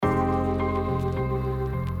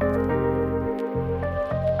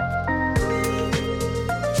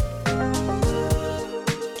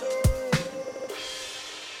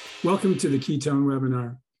Welcome to the Ketone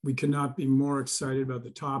webinar. We could not be more excited about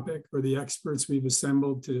the topic or the experts we've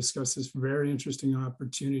assembled to discuss this very interesting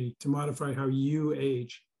opportunity to modify how you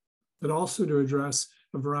age, but also to address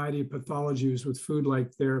a variety of pathologies with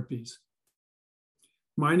food-like therapies.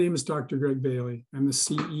 My name is Dr. Greg Bailey. I'm the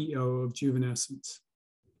CEO of Juvenescence.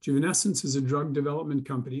 Juvenescence is a drug development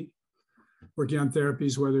company working on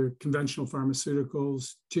therapies, whether conventional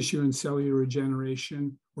pharmaceuticals, tissue and cellular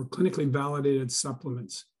regeneration, or clinically validated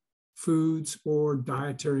supplements, foods, or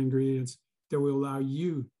dietary ingredients that will allow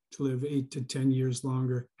you to live 8 to 10 years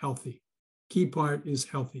longer healthy. Key part is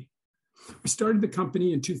healthy. We started the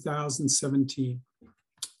company in 2017,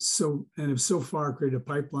 and have so far created a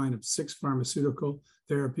pipeline of 6 pharmaceutical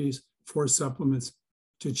therapies, 4 supplements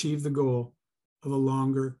to achieve the goal of a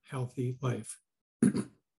longer, healthy life.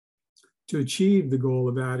 To achieve the goal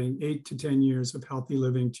of adding 8 to 10 years of healthy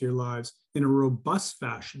living to your lives in a robust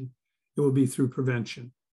fashion, it will be through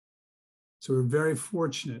prevention. So we're very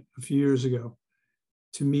fortunate a few years ago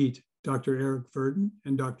to meet Dr. Eric Verdin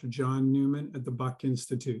and Dr. John Newman at the Buck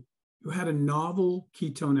Institute, who had a novel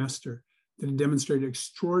ketone ester that had demonstrated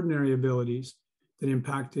extraordinary abilities that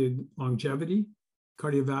impacted longevity,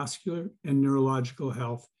 cardiovascular, and neurological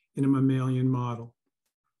health in a mammalian model.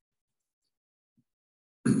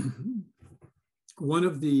 One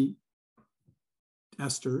of the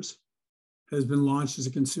esters has been launched as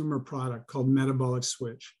a consumer product called Metabolic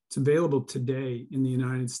Switch. It's available today in the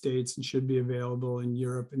United States and should be available in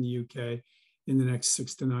Europe and the UK in the next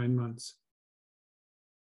 6 to 9 months.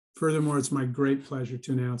 Furthermore, it's my great pleasure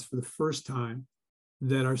to announce for the first time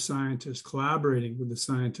that our scientists, collaborating with the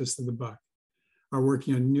scientists of the Buck, are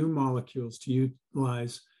working on new molecules to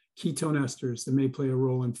utilize ketone esters that may play a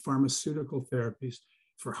role in pharmaceutical therapies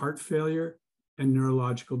for heart failure and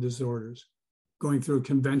neurological disorders, going through a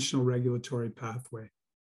conventional regulatory pathway.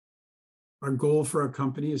 Our goal for our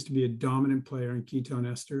company is to be a dominant player in ketone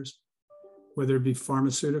esters, whether it be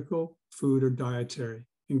pharmaceutical, food, or dietary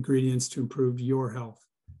ingredients to improve your health.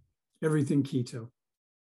 Everything keto.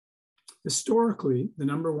 Historically, the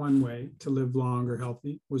number one way to live long or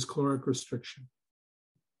healthy was caloric restriction.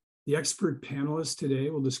 The expert panelists today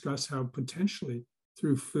will discuss how potentially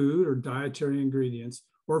through food or dietary ingredients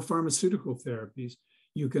or pharmaceutical therapies,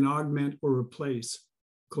 you can augment or replace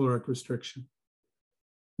caloric restriction.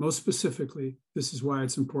 Most specifically, this is why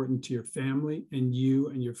it's important to your family and you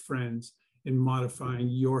and your friends in modifying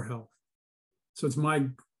your health. So it's my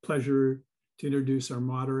pleasure to introduce our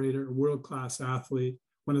moderator, a world-class athlete,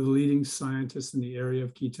 one of the leading scientists in the area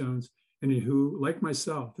of ketones, and who, like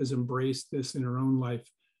myself, has embraced this in her own life,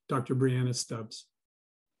 Dr. Brianna Stubbs.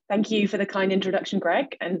 Thank you for the kind introduction,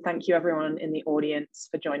 Greg, and thank you everyone in the audience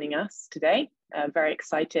for joining us today. Very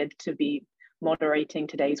excited to be moderating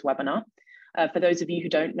today's webinar. For those of you who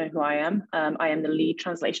don't know who I am the lead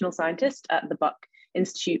translational scientist at the Buck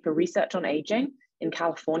Institute for Research on Aging in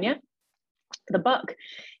California. The Buck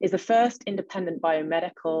is the first independent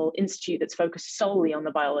biomedical institute that's focused solely on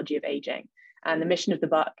the biology of aging. And the mission of the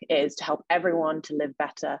Buck is to help everyone to live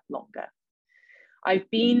better, longer. I've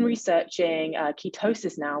been researching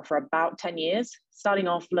ketosis now for about 10 years, starting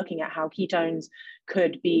off looking at how ketones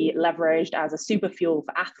could be leveraged as a super fuel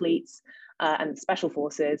for athletes and special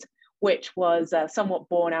forces, which was somewhat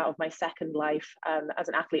born out of my second life as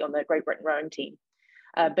an athlete on the Great Britain rowing team.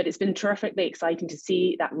 But it's been terrifically exciting to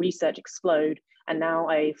see that research explode. And now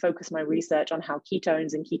I focus my research on how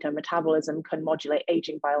ketones and ketone metabolism can modulate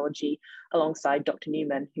aging biology alongside Dr.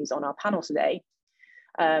 Newman, who's on our panel today.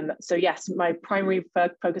 So yes, my primary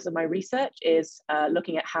focus of my research is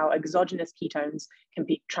looking at how exogenous ketones can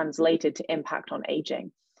be translated to impact on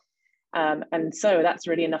aging. And so that's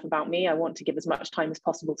really enough about me. I want to give as much time as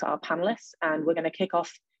possible to our panelists, and we're going to kick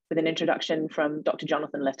off with an introduction from Dr.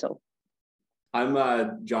 Jonathan Little.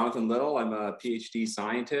 I'm Jonathan Little. I'm a PhD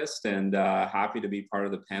scientist and happy to be part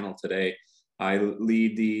of the panel today. I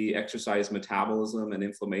lead the Exercise Metabolism and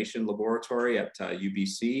Inflammation Laboratory at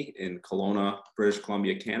UBC in Kelowna, British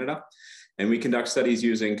Columbia, Canada. And we conduct studies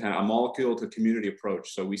using kind of a molecule to community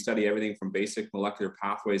approach. So we study everything from basic molecular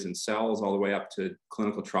pathways in cells all the way up to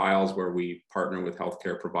clinical trials where we partner with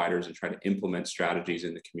healthcare providers and try to implement strategies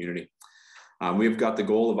in the community. We've got the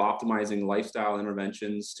goal of optimizing lifestyle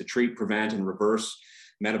interventions to treat, prevent, and reverse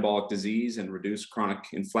metabolic disease and reduce chronic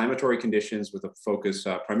inflammatory conditions with a focus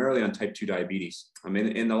primarily on type 2 diabetes.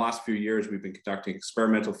 In the last few years, we've been conducting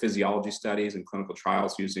experimental physiology studies and clinical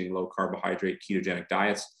trials using low carbohydrate ketogenic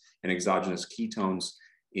diets and exogenous ketones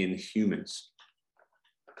in humans.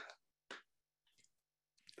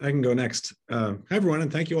 I can go next. Hi, everyone,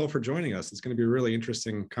 and thank you all for joining us. It's going to be a really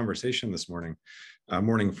interesting conversation this morning,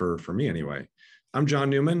 morning for me anyway. I'm John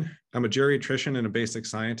Newman. I'm a geriatrician and a basic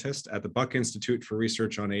scientist at the Buck Institute for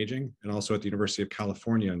Research on Aging and also at the University of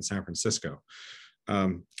California in San Francisco.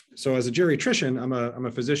 So as a geriatrician, I'm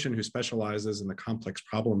a physician who specializes in the complex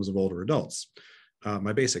problems of older adults.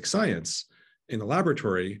 My basic science in the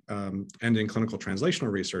laboratory and in clinical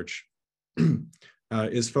translational research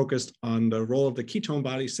is focused on the role of the ketone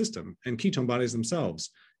body system and ketone bodies themselves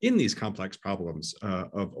in these complex problems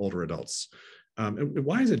of older adults. And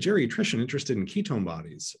why is a geriatrician interested in ketone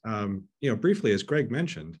bodies? Briefly, as Greg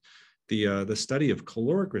mentioned, the study of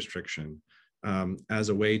caloric restriction as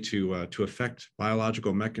a way to affect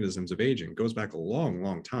biological mechanisms of aging goes back a long,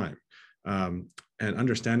 long time. And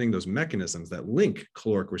understanding those mechanisms that link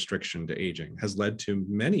caloric restriction to aging has led to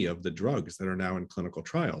many of the drugs that are now in clinical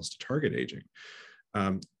trials to target aging.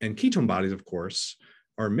 And ketone bodies, of course,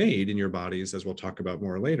 are made in your bodies, as we'll talk about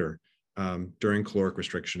more later, during caloric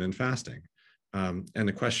restriction and fasting. And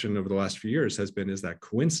the question over the last few years has been, is that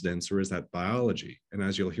coincidence or is that biology? And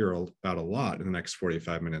as you'll hear about a lot in the next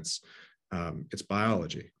 45 minutes, it's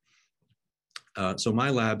biology. So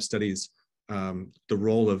my lab studies the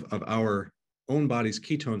role of our own body's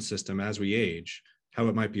ketone system as we age, how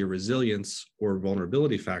it might be a resilience or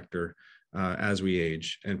vulnerability factor as we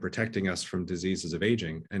age and protecting us from diseases of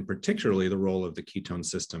aging, and particularly the role of the ketone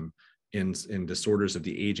system in disorders of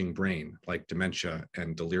the aging brain, like dementia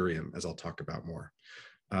and delirium, as I'll talk about more.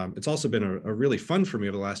 It's also been a really fun for me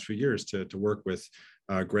over the last few years to work with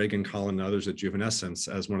Greg and Colin and others at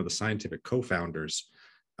Juvenescence as one of the scientific co-founders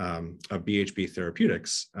of BHB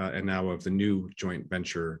Therapeutics, and now of the new joint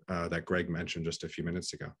venture that Greg mentioned just a few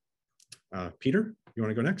minutes ago. Peter, you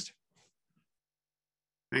want to go next?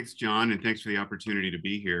 Thanks, John, and thanks for the opportunity to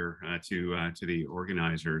be here to the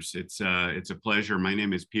organizers. It's a pleasure. My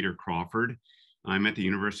name is Peter Crawford. I'm at the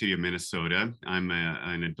University of Minnesota. I'm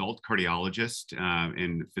an adult cardiologist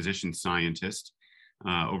and physician scientist,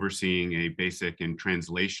 overseeing a basic and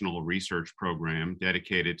translational research program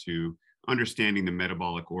dedicated to understanding the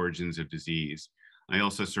metabolic origins of disease. I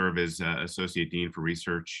also serve as Associate Dean for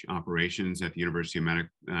Research Operations at the University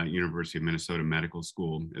of Minnesota Medical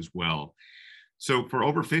School as well. So for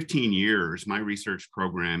over 15 years, my research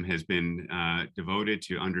program has been devoted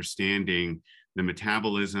to understanding the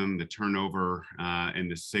metabolism, the turnover, and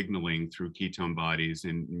the signaling through ketone bodies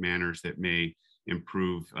in manners that may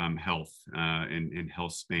improve health and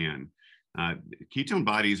health span. Ketone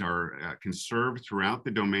bodies are conserved throughout the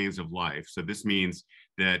domains of life. So this means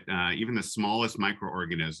that even the smallest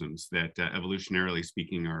microorganisms that evolutionarily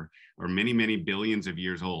speaking are many, many billions of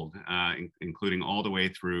years old, including all the way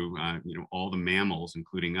through all the mammals,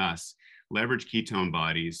 including us, leverage ketone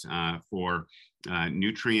bodies for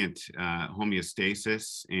nutrient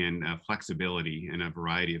homeostasis and flexibility in a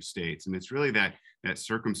variety of states. And it's really that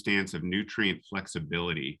circumstance of nutrient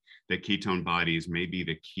flexibility that ketone bodies may be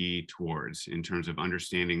the key towards in terms of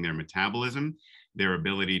understanding their metabolism, their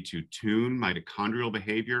ability to tune mitochondrial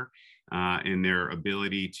behavior, and their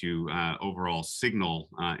ability to overall signal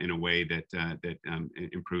in a way that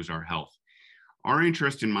improves our health. Our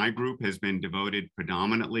interest in my group has been devoted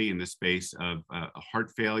predominantly in the space of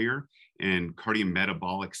heart failure and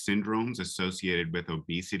cardiometabolic syndromes associated with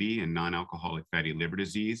obesity and non-alcoholic fatty liver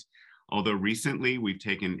disease. Although recently we've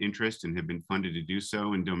taken interest and have been funded to do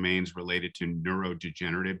so in domains related to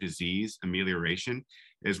neurodegenerative disease amelioration,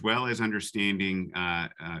 as well as understanding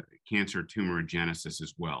cancer tumorigenesis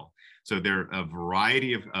as well. So there are a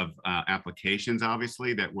variety of applications,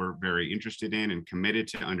 obviously, that we're very interested in and committed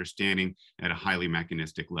to understanding at a highly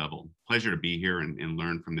mechanistic level. Pleasure to be here and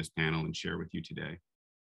learn from this panel and share with you today.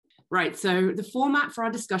 Right, so the format for our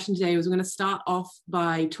discussion today was we're going to start off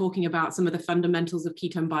by talking about some of the fundamentals of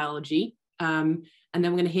ketone biology, and then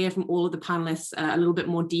we're going to hear from all of the panelists a little bit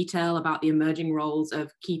more detail about the emerging roles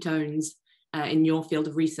of ketones in your field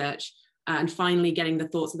of research, and finally getting the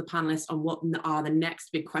thoughts of the panelists on what are the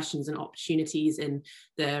next big questions and opportunities in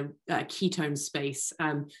the ketone space.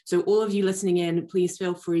 So all of you listening in, please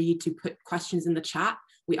feel free to put questions in the chat.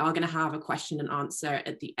 We are going to have a question and answer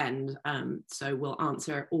at the end. So we'll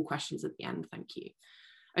answer all questions at the end. Thank you.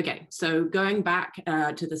 Okay, so going back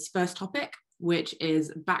to this first topic, which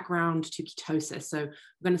is background to ketosis. So I'm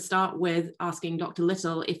going to start with asking Dr.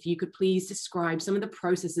 Little if you could please describe some of the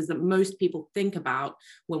processes that most people think about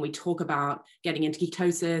when we talk about getting into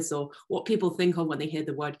ketosis, or what people think of when they hear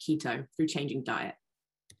the word keto through changing diet.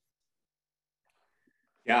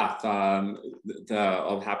 Yeah,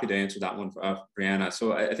 I'm happy to answer that one, Brianna.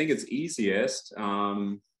 So I think it's easiest.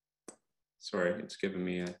 Sorry, it's giving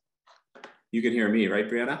me a. You can hear me, right,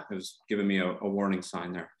 Brianna? It was giving me a warning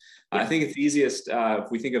sign there. I think it's easiest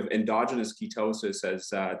if we think of endogenous ketosis, as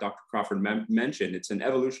Dr. Crawford mentioned. It's an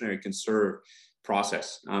evolutionary conserved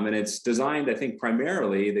process. And it's designed, I think,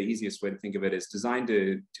 primarily, the easiest way to think of it is designed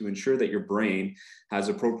to ensure that your brain has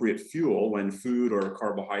appropriate fuel when food or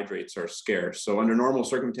carbohydrates are scarce. So under normal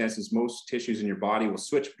circumstances, most tissues in your body will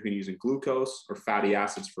switch between using glucose or fatty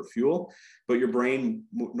acids for fuel, but your brain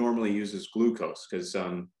normally uses glucose because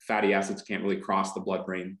fatty acids can't really cross the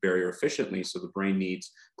blood-brain barrier efficiently. So the brain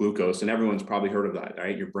needs glucose, and everyone's probably heard of that,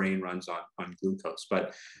 right? Your brain runs on glucose.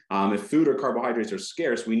 But if food or carbohydrates are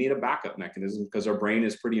scarce, we need a backup mechanism because our brain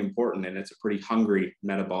is pretty important and it's a pretty hungry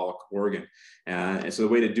metabolic organ. And so the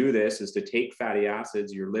way to do this is to take fatty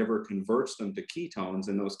acids, your liver converts them to ketones,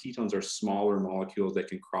 and those ketones are smaller molecules that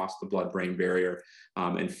can cross the blood-brain barrier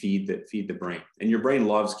and feed the brain. And your brain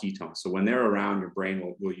loves ketones. So when they're around, your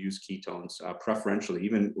brain will use ketones preferentially,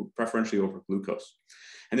 even preferentially over glucose.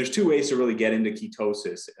 And there's two ways to really get into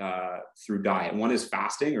ketosis through diet. One is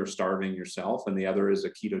fasting or starving yourself, and the other is a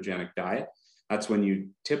ketogenic diet. That's when you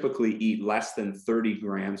typically eat less than 30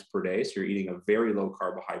 grams per day. So you're eating a very low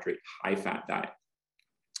carbohydrate, high fat diet.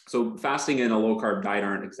 So fasting and a low carb diet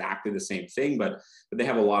aren't exactly the same thing, but they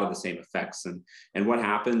have a lot of the same effects. And what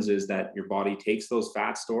happens is that your body takes those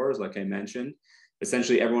fat stores, like I mentioned.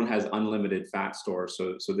 Essentially, everyone has unlimited fat stores.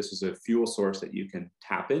 So this is a fuel source that you can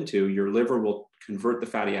tap into. Your liver will convert the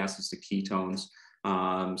fatty acids to ketones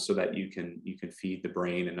so that you can feed the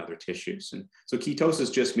brain and other tissues. And so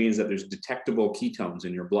ketosis just means that there's detectable ketones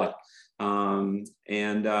in your blood. The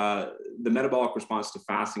metabolic response to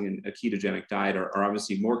fasting and a ketogenic diet are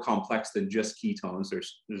obviously more complex than just ketones.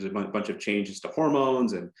 There's a bunch of changes to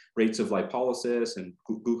hormones and rates of lipolysis and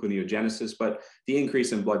gluconeogenesis, but the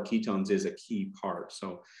increase in blood ketones is a key part.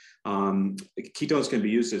 So ketones can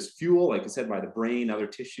be used as fuel, like I said, by the brain, other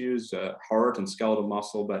tissues, heart and skeletal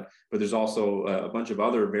muscle, but there's also a bunch of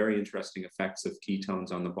other very interesting effects of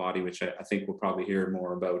ketones on the body, which I think we'll probably hear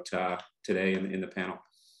more about today in the panel.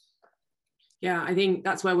 Yeah, I think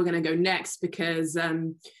that's where we're going to go next, because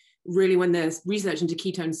really when the research into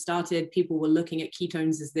ketones started, people were looking at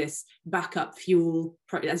ketones as this backup fuel,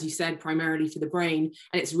 as you said, primarily for the brain.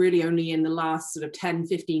 And it's really only in the last sort of 10,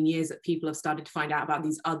 15 years that people have started to find out about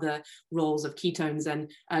these other roles of ketones.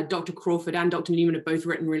 And Dr. Crawford and Dr. Newman have both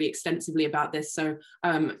written really extensively about this. So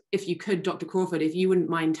if you could, Dr. Crawford, if you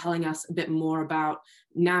wouldn't mind telling us a bit more about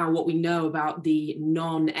now what we know about the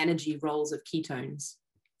non-energy roles of ketones.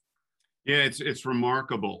 Yeah, it's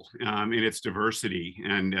remarkable in its diversity,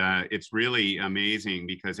 and it's really amazing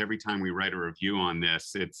because every time we write a review on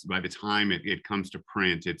this, it's by the time it comes to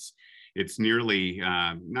print, it's nearly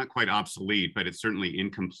not quite obsolete, but it's certainly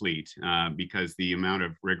incomplete because the amount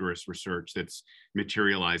of rigorous research that's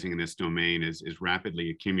materializing in this domain is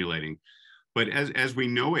rapidly accumulating. But as we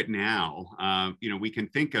know it now, we can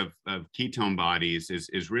think of ketone bodies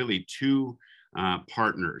as really two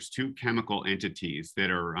partners, two chemical entities that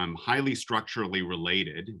are highly structurally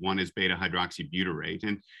related. One is beta-hydroxybutyrate,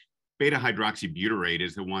 and beta-hydroxybutyrate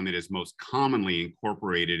is the one that is most commonly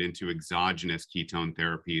incorporated into exogenous ketone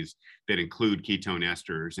therapies that include ketone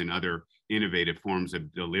esters and other innovative forms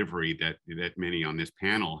of delivery that many on this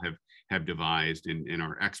panel have devised and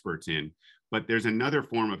are experts in. But there's another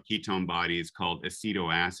form of ketone bodies called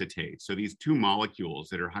acetoacetate. So these two molecules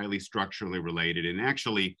that are highly structurally related and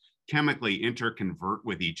actually chemically interconvert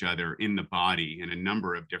with each other in the body in a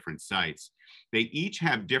number of different sites. They each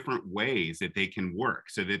have different ways that they can work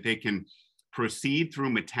so that they can proceed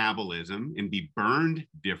through metabolism and be burned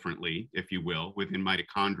differently, if you will, within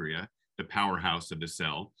mitochondria, the powerhouse of the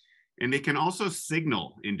cell. And they can also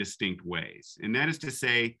signal in distinct ways. And that is to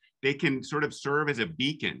say, they can sort of serve as a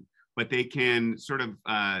beacon, but they can sort of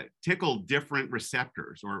tickle different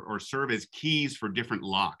receptors or serve as keys for different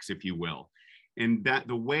locks, if you will. And that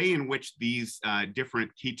the way in which these different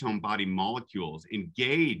ketone body molecules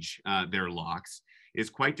engage their locks is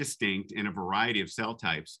quite distinct in a variety of cell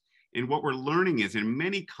types. And what we're learning is in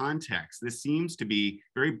many contexts, this seems to be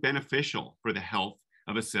very beneficial for the health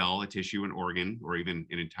of a cell, a tissue, an organ, or even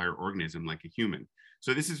an entire organism like a human.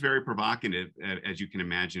 So this is very provocative, as you can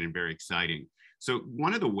imagine, and very exciting. So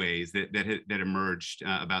one of the ways that emerged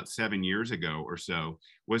about 7 years ago or so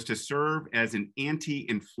was to serve as an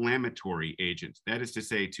anti-inflammatory agent. That is to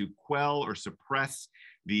say, to quell or suppress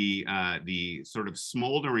the sort of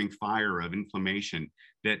smoldering fire of inflammation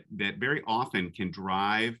that very often can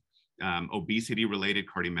drive obesity-related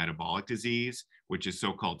cardiometabolic disease, which is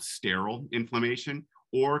so-called sterile inflammation,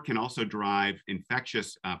 or can also drive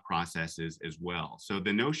infectious processes as well. So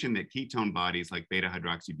the notion that ketone bodies like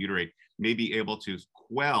beta-hydroxybutyrate may be able to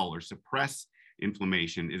quell or suppress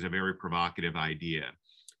inflammation is a very provocative idea.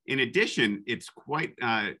 In addition, it's quite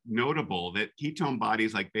notable that ketone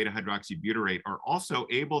bodies like beta-hydroxybutyrate are also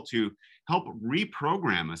able to help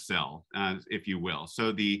reprogram a cell, if you will.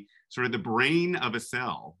 So the sort of the brain of a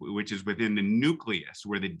cell, which is within the nucleus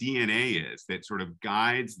where the DNA is, that sort of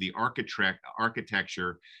guides the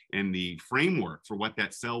architecture and the framework for what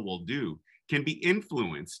that cell will do, can be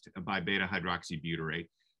influenced by beta-hydroxybutyrate.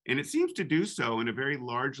 And it seems to do so in a very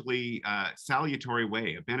largely salutary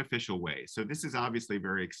way, a beneficial way. So this is obviously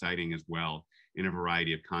very exciting as well in a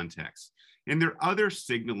variety of contexts. And there are other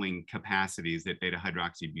signaling capacities that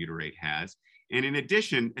beta-hydroxybutyrate has. And in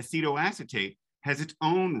addition, acetoacetate has its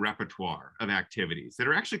own repertoire of activities that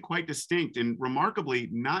are actually quite distinct and remarkably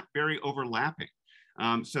not very overlapping.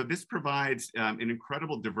 So this provides an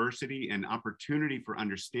incredible diversity and opportunity for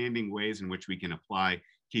understanding ways in which we can apply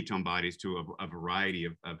ketone bodies to a variety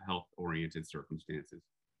of health-oriented circumstances.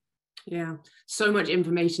 Yeah, so much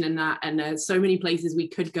information in that, and so many places we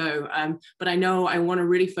could go. But I know I want to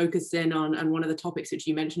really focus in on one of the topics which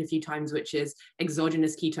you mentioned a few times, which is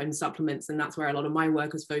exogenous ketone supplements. And that's where a lot of my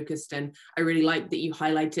work is focused. And I really like that you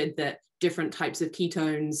highlighted that different types of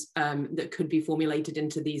ketones that could be formulated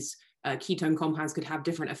into these ketone compounds could have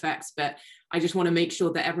different effects. But I just want to make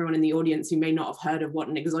sure that everyone in the audience who may not have heard of what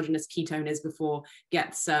an exogenous ketone is before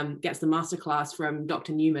gets the masterclass from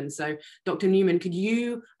Dr. Newman. So Dr. Newman, could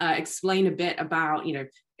you explain a bit about,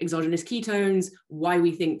 exogenous ketones, why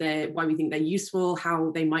we think they're useful, how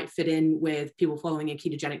they might fit in with people following a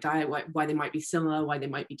ketogenic diet, why they might be similar, why they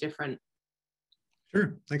might be different?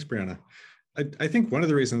 Sure. Thanks, Brianna. I think one of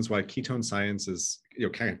the reasons why ketone science is,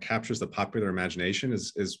 kind of captures the popular imagination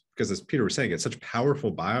is because, as Peter was saying, it's such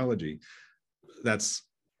powerful biology that's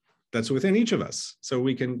within each of us. So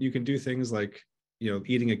you can do things like,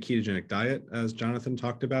 eating a ketogenic diet, as Jonathan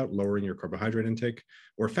talked about, lowering your carbohydrate intake,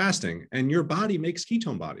 or fasting, and your body makes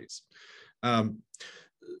ketone bodies.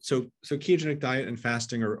 So ketogenic diet and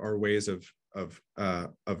fasting are ways of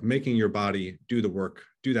making your body do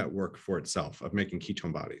that work for itself, of making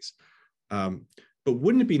ketone bodies. But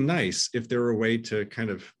wouldn't it be nice if there were a way to kind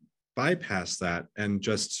of bypass that and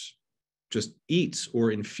just eat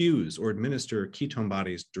or infuse or administer ketone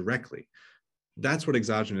bodies directly? That's what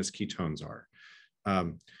exogenous ketones are.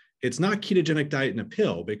 It's not ketogenic diet in a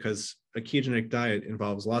pill, because a ketogenic diet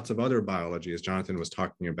involves lots of other biology, as Jonathan was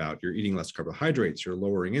talking about. You're eating less carbohydrates, you're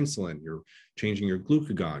lowering insulin, you're changing your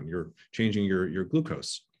glucagon, you're changing your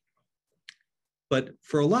glucose. But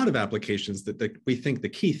for a lot of applications, that we think the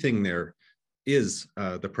key thing there is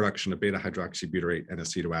the production of beta-hydroxybutyrate and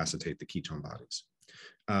acetoacetate, the ketone bodies.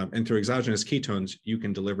 And through exogenous ketones, you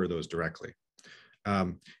can deliver those directly.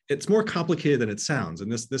 It's more complicated than it sounds,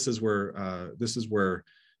 and this is where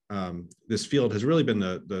this field has really been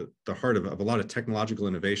the heart of a lot of technological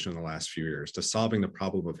innovation in the last few years, to solving the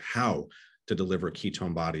problem of how to deliver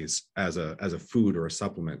ketone bodies as a food or a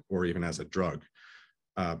supplement or even as a drug,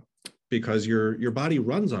 because your body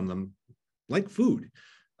runs on them like food.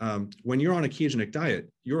 When you're on a ketogenic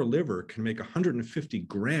diet, your liver can make 150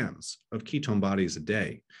 grams of ketone bodies a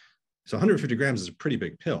day. So 150 grams is a pretty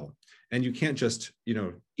big pill. And you can't just,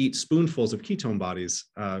 eat spoonfuls of ketone bodies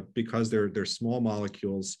because they're small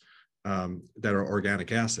molecules that are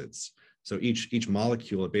organic acids. So each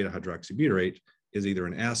molecule of beta-hydroxybutyrate is either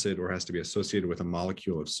an acid or has to be associated with a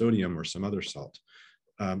molecule of sodium or some other salt.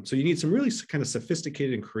 So you need some really kind of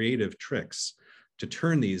sophisticated and creative tricks to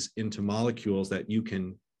turn these into molecules that you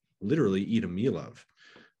can literally eat a meal of.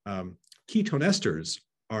 Ketone esters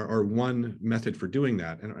are one method for doing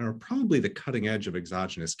that, and are probably the cutting edge of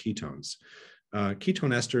exogenous ketones.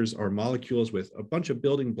 Ketone esters are molecules with a bunch of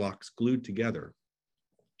building blocks glued together,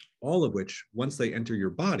 all of which, once they enter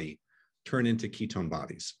your body, turn into ketone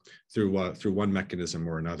bodies through one mechanism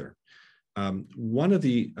or another. One of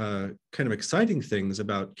the kind of exciting things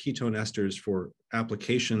about ketone esters for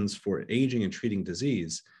applications for aging and treating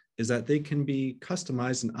disease is that they can be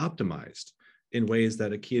customized and optimized in ways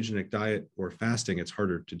that a ketogenic diet or fasting, it's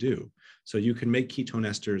harder to do. So you can make ketone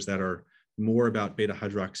esters that are more about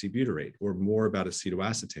beta-hydroxybutyrate or more about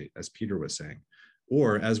acetoacetate, as Peter was saying.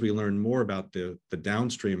 Or as we learn more about the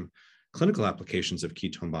downstream clinical applications of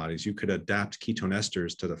ketone bodies, you could adapt ketone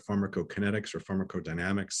esters to the pharmacokinetics or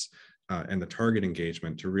pharmacodynamics and the target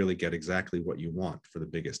engagement to really get exactly what you want for the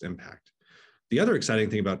biggest impact. The other exciting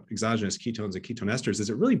thing about exogenous ketones and ketone esters is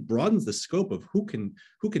it really broadens the scope of who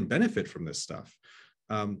can benefit from this stuff.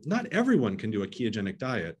 Not everyone can do a ketogenic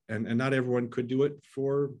diet, and not everyone could do it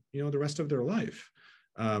for the rest of their life.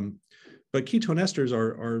 But ketone esters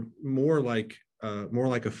are more like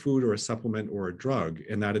a food or a supplement or a drug,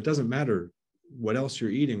 in that it doesn't matter what else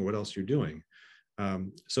you're eating or what else you're doing.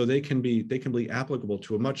 So they can be applicable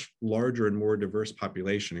to a much larger and more diverse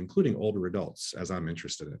population, including older adults, as I'm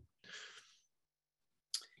interested in.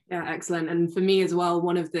 Yeah, excellent. And for me as well,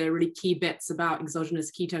 one of the really key bits about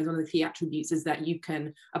exogenous ketones, one of the key attributes is that you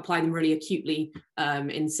can apply them really acutely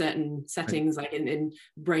in certain settings, like in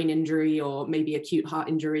brain injury or maybe acute heart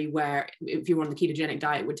injury, where if you're on the ketogenic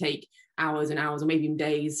diet, it would take hours and hours or maybe even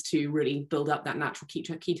days to really build up that natural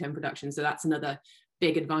ketone production. So that's another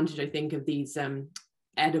big advantage, I think, of these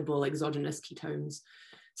edible exogenous ketones.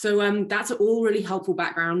 So that's all really helpful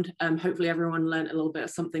background. Hopefully everyone learned a little bit of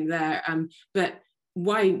something there. But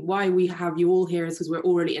why we have you all here is because we're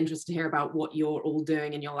all really interested to hear about what you're all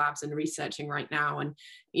doing in your labs and researching right now. And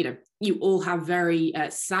you all have very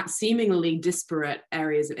seemingly disparate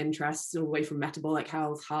areas of interest, all the way from metabolic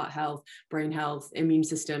health, heart health, brain health, immune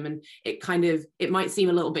system. And it might seem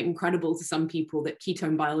a little bit incredible to some people that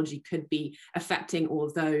ketone biology could be affecting all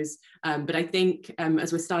of those. But I think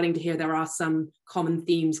as we're starting to hear, there are some common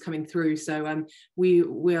themes coming through. So we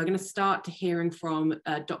are going to start to hearing from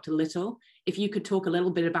Dr. Little. If you could talk a little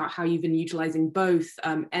bit about how you've been utilizing both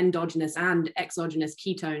endogenous and exogenous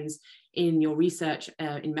ketones in your research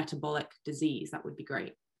in metabolic disease, that would be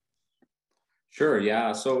great. Sure,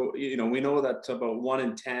 yeah. So, we know that about 1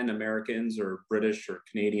 in 10 Americans or British or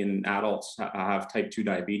Canadian adults have type 2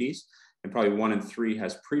 diabetes, and probably 1 in 3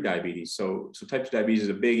 has prediabetes. So type 2 diabetes is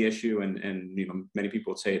a big issue, and many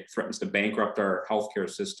people would say it threatens to bankrupt our healthcare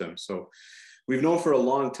system. So we've known for a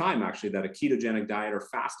long time, actually, that a ketogenic diet or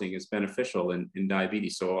fasting is beneficial in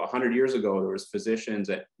diabetes. So 100 years ago, there was physicians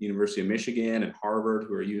at University of Michigan and Harvard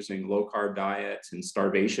who were using low-carb diets and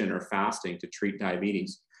starvation or fasting to treat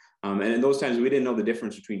diabetes. And in those times, we didn't know the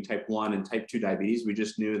difference between type 1 and type 2 diabetes. We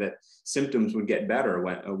just knew that symptoms would get better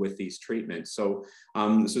with these treatments. So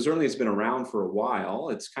certainly it's been around for a while.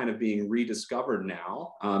 It's kind of being rediscovered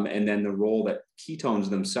now. And then the role that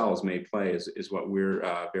ketones themselves may play is what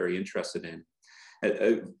we're very interested in.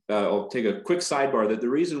 I'll take a quick sidebar that the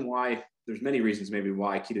reason why, there's many reasons maybe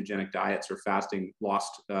why ketogenic diets or fasting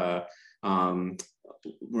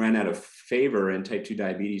ran out of favor in type 2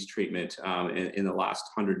 diabetes treatment in the last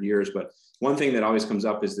 100 years. But one thing that always comes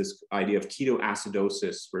up is this idea of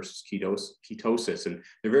ketoacidosis versus ketosis. And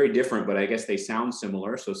they're very different, but I guess they sound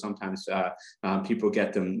similar. So sometimes people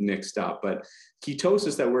get them mixed up. But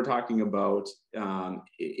ketosis that we're talking about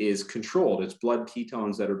is controlled. It's blood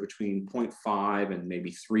ketones that are between 0.5 and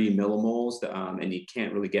maybe 3 millimoles. And you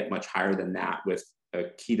can't really get much higher than that with a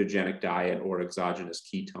ketogenic diet or exogenous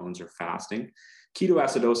ketones or fasting.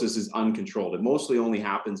 Ketoacidosis is uncontrolled. It mostly only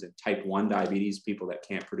happens in type 1 diabetes, people that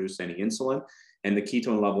can't produce any insulin, and the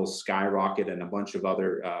ketone levels skyrocket, and a bunch of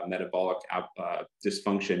other metabolic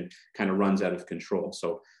dysfunction kind of runs out of control.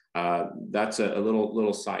 So that's a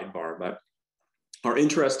little sidebar. But our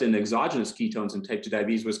interest in exogenous ketones in type 2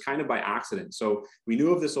 diabetes was kind of by accident. So we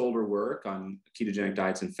knew of this older work on ketogenic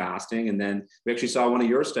diets and fasting. And then we actually saw one of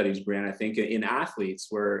your studies, Brianne, I think, in athletes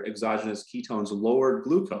where exogenous ketones lowered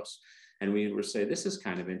glucose. And we were saying, this is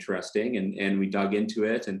kind of interesting. And we dug into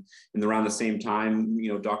it. And around the same time,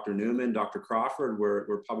 Dr. Newman, Dr. Crawford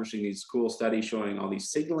were publishing these cool studies showing all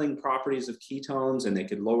these signaling properties of ketones, and they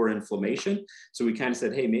could lower inflammation. So we kind of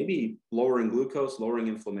said, hey, maybe lowering glucose, lowering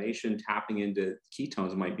inflammation, tapping into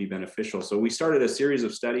ketones might be beneficial. So we started a series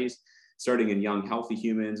of studies, starting in young, healthy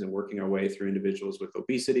humans and working our way through individuals with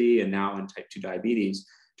obesity and now in type 2 diabetes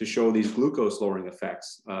to show these glucose lowering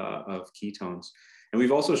effects of ketones. And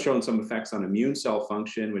we've also shown some effects on immune cell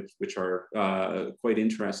function, which are quite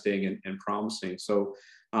interesting and promising. So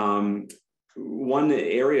one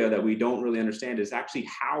area that we don't really understand is actually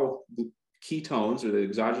how ketones or the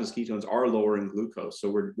exogenous ketones are lowering glucose. So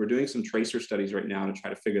we're doing some tracer studies right now to try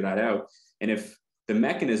to figure that out. And if the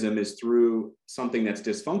mechanism is through something that's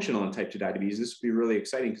dysfunctional in type 2 diabetes, this would be really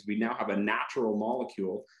exciting because we now have a natural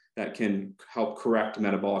molecule that can help correct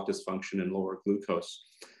metabolic dysfunction and lower glucose.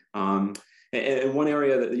 And one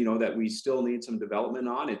area that that we still need some development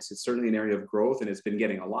on, it's certainly an area of growth, and it's been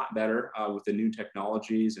getting a lot better with the new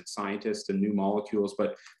technologies and scientists and new molecules.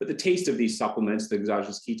 But the taste of these supplements, the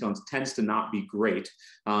exogenous ketones, tends to not be great.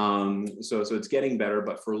 So it's getting better,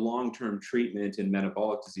 but for long-term treatment in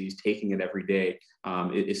metabolic disease, taking it every day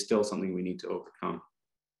is still something we need to overcome.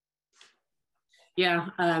 Yeah,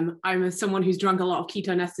 I'm someone who's drunk a lot of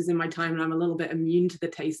keton esters in my time, and I'm a little bit immune to the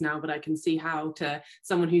taste now, but I can see how to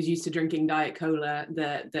someone who's used to drinking Diet Cola,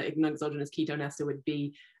 the exogenous ketone ester would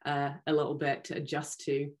be a little bit to adjust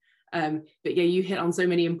to. But yeah, you hit on so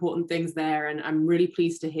many important things there, and I'm really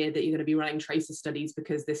pleased to hear that you're going to be running tracer studies,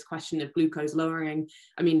 because this question of glucose lowering,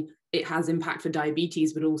 I mean, it has impact for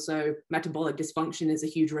diabetes, but also metabolic dysfunction is a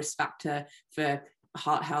huge risk factor for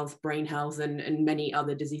heart health, brain health, and many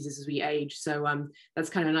other diseases as we age. So that's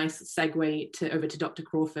kind of a nice segue over to Dr.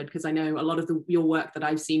 Crawford, because I know a lot of your work that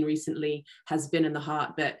I've seen recently has been in the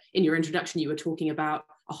heart, but in your introduction, you were talking about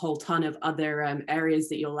a whole ton of other areas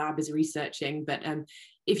that your lab is researching. But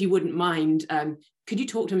if you wouldn't mind, could you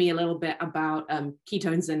talk to me a little bit about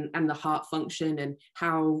ketones and the heart function, and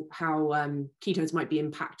how ketones might be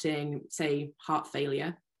impacting, say, heart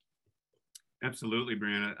failure? Absolutely,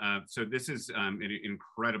 Brianna. So this is an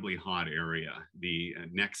incredibly hot area, the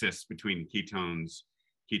nexus between ketones,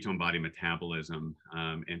 ketone body metabolism,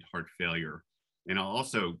 and heart failure. And I'll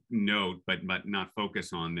also note, but not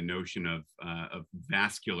focus on, the notion of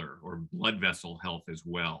vascular or blood vessel health as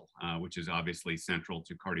well, which is obviously central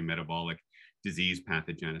to cardiometabolic disease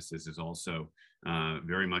pathogenesis, is also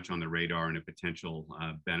very much on the radar and a potential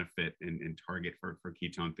benefit and target for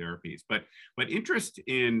ketone therapies. But interest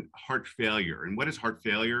in heart failure. And what is heart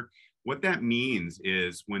failure? What that means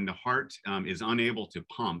is when the heart is unable to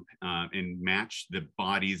pump and match the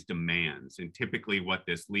body's demands. And typically what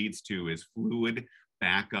this leads to is fluid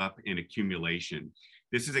backup and accumulation.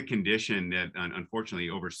 This is a condition that unfortunately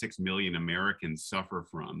over 6 million Americans suffer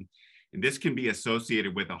from. And this can be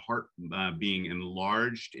associated with a heart being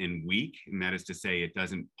enlarged and weak, and that is to say it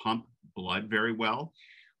doesn't pump blood very well.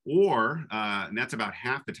 Or, and that's about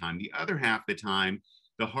half the time, the other half the time,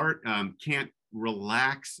 the heart can't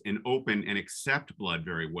relax and open and accept blood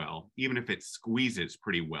very well, even if it squeezes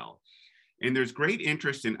pretty well. And there's great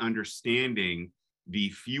interest in understanding the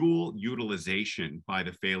fuel utilization by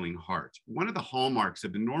the failing heart. One of the hallmarks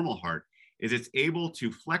of the normal heart is it's able to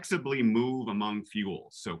flexibly move among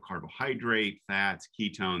fuels. So carbohydrate, fats,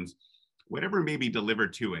 ketones, whatever may be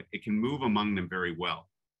delivered to it, it can move among them very well.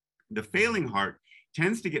 The failing heart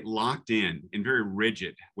tends to get locked in and very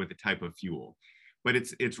rigid with a type of fuel. But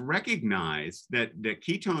it's recognized that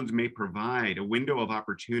ketones may provide a window of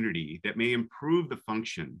opportunity that may improve the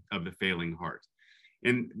function of the failing heart.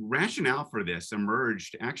 And rationale for this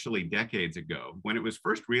emerged actually decades ago, when it was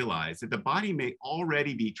first realized that the body may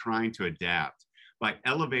already be trying to adapt by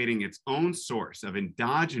elevating its own source of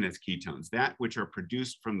endogenous ketones, that which are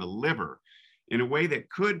produced from the liver, in a way that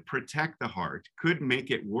could protect the heart, could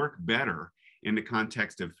make it work better in the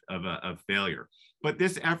context of failure. But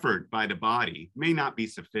this effort by the body may not be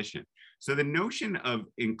sufficient. So the notion of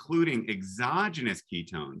including exogenous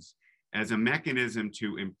ketones as a mechanism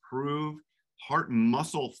to improve heart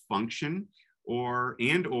muscle function or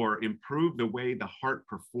improve the way the heart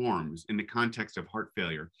performs in the context of heart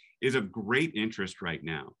failure is of great interest right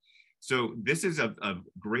now. So this is of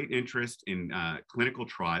great interest in clinical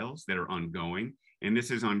trials that are ongoing. And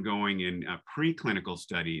this is ongoing in preclinical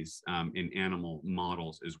studies in animal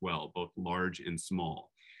models as well, both large and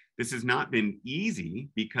small. This has not been easy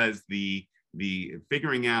because the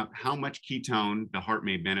figuring out how much ketone the heart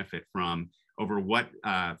may benefit from over what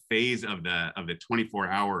phase of the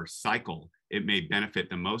 24-hour cycle it may benefit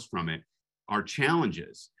the most from it are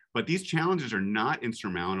challenges. But these challenges are not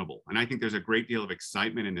insurmountable. And I think there's a great deal of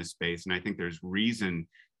excitement in this space. And I think there's reason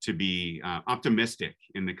to be optimistic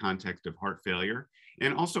in the context of heart failure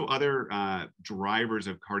and also other drivers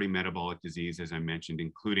of cardiometabolic disease, as I mentioned,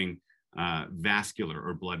 including vascular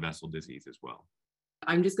or blood vessel disease as well.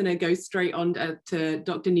 I'm just going to go straight on to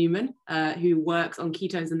Dr. Newman, who works on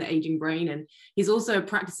ketones in the aging brain, and he's also a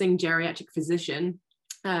practicing geriatric physician.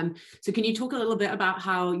 So can you talk a little bit about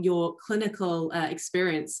how your clinical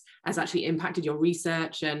experience has actually impacted your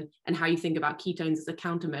research and how you think about ketones as a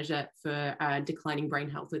countermeasure for declining brain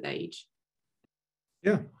health with age?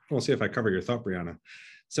 Yeah, we'll see if I cover your thought, Brianna.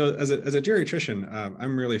 So as a geriatrician,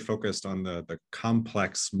 I'm really focused on the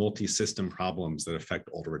complex multi-system problems that affect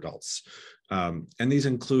older adults. And these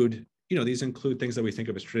include things that we think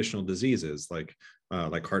of as traditional diseases like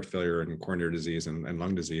heart failure and coronary disease and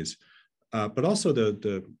lung disease. But also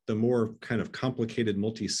the more kind of complicated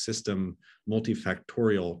multi-system,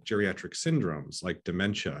 multifactorial geriatric syndromes like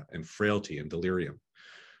dementia and frailty and delirium.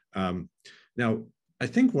 Now, I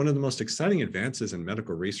think one of the most exciting advances in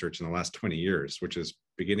medical research in the last 20 years, which is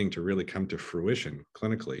beginning to really come to fruition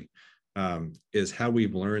clinically, is how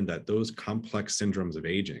we've learned that those complex syndromes of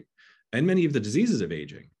aging and many of the diseases of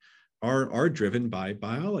aging are driven by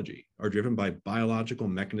biology, are driven by biological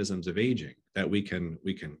mechanisms of aging that we can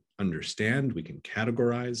understand, we can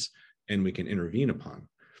categorize, and we can intervene upon.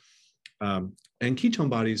 And ketone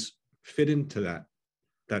bodies fit into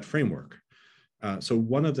that framework. So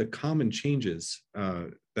one of the common changes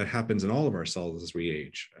that happens in all of our cells as we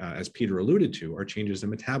age, as Peter alluded to, are changes in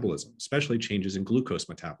metabolism, especially changes in glucose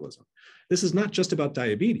metabolism. This is not just about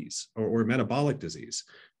diabetes or metabolic disease,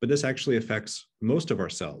 but this actually affects most of our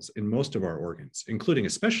cells in most of our organs, including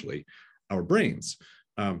especially our brains,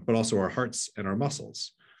 but also our hearts and our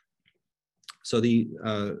muscles. So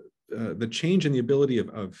the change in the ability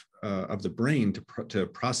of the brain to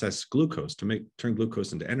process glucose, to turn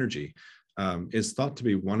glucose into energy, is thought to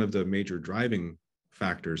be one of the major driving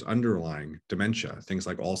factors underlying dementia, things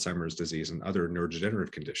like Alzheimer's disease and other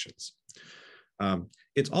neurodegenerative conditions.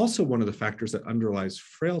 It's also one of the factors that underlies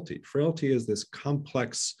frailty. Frailty is this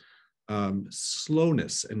complex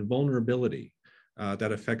slowness and vulnerability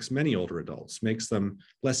that affects many older adults, makes them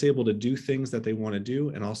less able to do things that they want to do,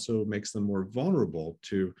 and also makes them more vulnerable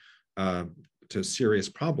to serious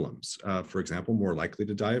problems. For example, more likely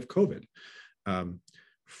to die of COVID.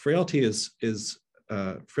 Frailty is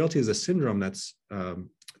a syndrome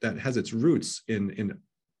that has its roots in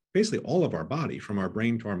basically all of our body, from our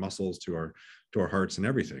brain to our muscles to our hearts and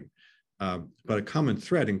everything. But a common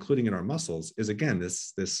thread, including in our muscles, is again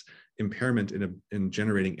this impairment in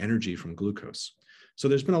generating energy from glucose. So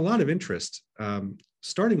there's been a lot of interest,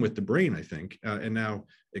 starting with the brain, I think, and now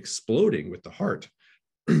exploding with the heart,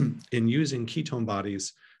 in using ketone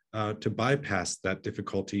bodies to bypass that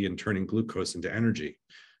difficulty in turning glucose into energy,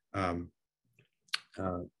 and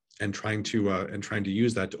trying to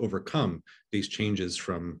use that to overcome these changes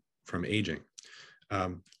from aging.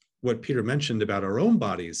 What Peter mentioned about our own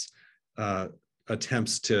bodies'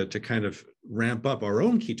 attempts to kind of ramp up our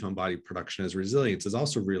own ketone body production as resilience is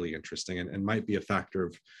also really interesting, and might be a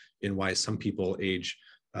factor in why some people age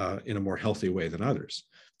in a more healthy way than others.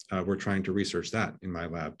 We're trying to research that in my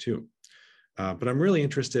lab too. But I'm really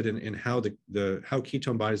interested in how how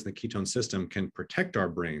ketone bodies and the ketone system can protect our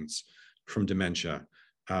brains from dementia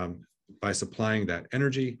by supplying that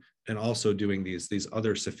energy, and also doing these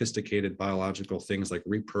other sophisticated biological things like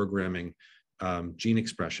reprogramming gene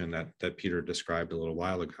expression that Peter described a little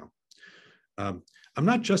while ago. I'm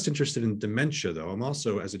not just interested in dementia, though. I'm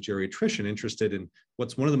also, as a geriatrician, interested in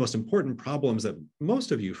what's one of the most important problems that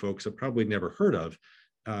most of you folks have probably never heard of,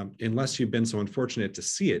 unless you've been so unfortunate to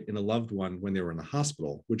see it in a loved one when they were in the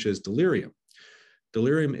hospital, which is delirium.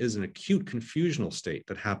 Delirium is an acute confusional state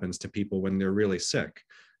that happens to people when they're really sick,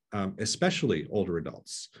 especially older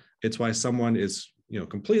adults. It's why someone is,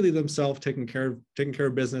 completely themselves, taking care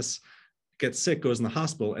of business, gets sick, goes in the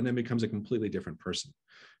hospital, and then becomes a completely different person.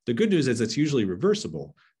 The good news is it's usually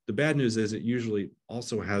reversible. The bad news is it usually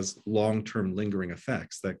also has long-term lingering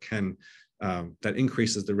effects that that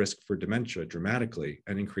increases the risk for dementia dramatically,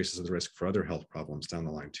 and increases the risk for other health problems down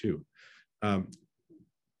the line too.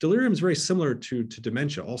 Delirium is very similar to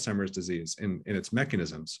dementia, Alzheimer's disease, in its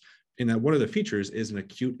mechanisms, in that one of the features is an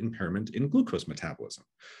acute impairment in glucose metabolism.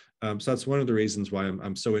 So that's one of the reasons why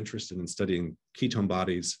I'm so interested in studying ketone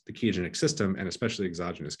bodies, the ketogenic system, and especially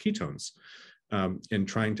exogenous ketones, in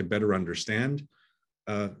trying to better understand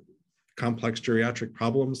complex geriatric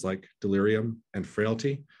problems like delirium and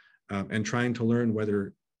frailty, and trying to learn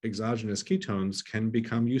whether exogenous ketones can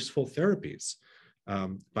become useful therapies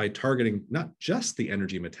by targeting not just the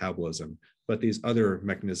energy metabolism, but these other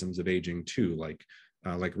mechanisms of aging too, like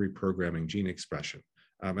reprogramming gene expression.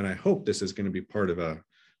 And I hope this is going to be part of a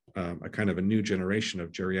kind of a new generation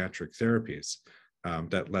of geriatric therapies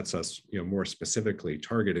that lets us, more specifically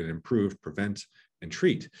target and improve, prevent, and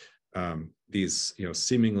treat these,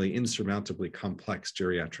 seemingly insurmountably complex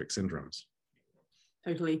geriatric syndromes.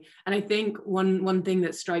 Totally. And I think one thing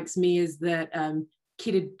that strikes me is that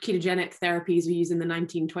ketogenic therapies were used in the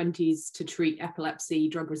 1920s to treat epilepsy,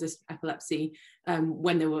 drug-resistant epilepsy,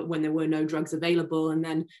 when there were no drugs available. And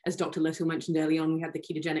then, as Dr. Little mentioned early on, we had the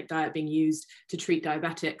ketogenic diet being used to treat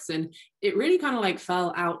diabetics. And it really kind of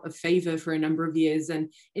fell out of favor for a number of years.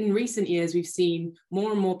 And in recent years, we've seen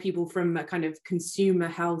more and more people from a kind of consumer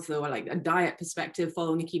health or like a diet perspective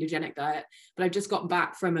following a ketogenic diet. But I just got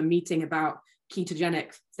back from a meeting about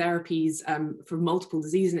ketogenic therapies for multiple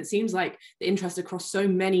diseases. And it seems like the interest across so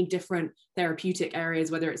many different therapeutic areas,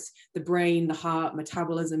 whether it's the brain, the heart,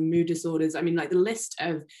 metabolism, mood disorders. I mean, the list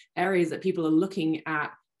of areas that people are looking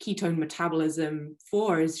at ketone metabolism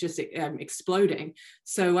for is just exploding.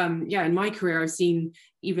 So yeah, in my career, I've seen,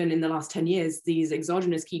 even in the last 10 years, these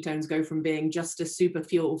exogenous ketones go from being just a super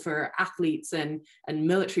fuel for athletes and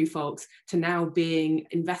military folks to now being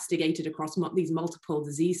investigated across these multiple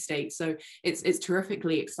disease states. So it's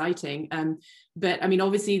terrifically exciting. But I mean,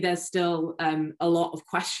 obviously there's still a lot of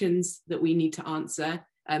questions that we need to answer.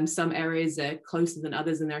 Some areas are closer than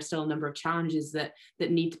others, and there are still a number of challenges that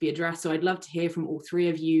need to be addressed. So I'd love to hear from all three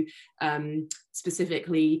of you,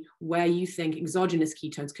 specifically where you think exogenous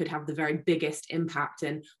ketones could have the very biggest impact,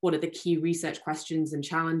 and what are the key research questions and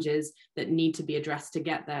challenges that need to be addressed to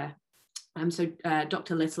get there. So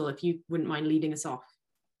Dr. Little, if you wouldn't mind leading us off.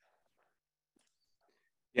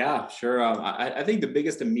 Yeah, sure. I think the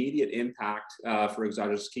biggest immediate impact for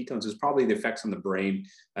exogenous ketones is probably the effects on the brain,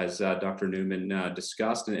 as Dr. Newman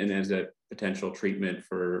discussed, and as a potential treatment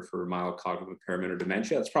for mild cognitive impairment or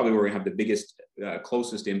dementia. That's probably where we have the biggest,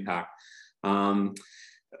 closest impact.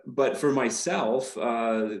 But for myself,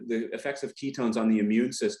 the effects of ketones on the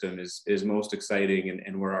immune system is most exciting,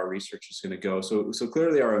 and where our research is going to go. So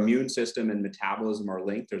clearly our immune system and metabolism are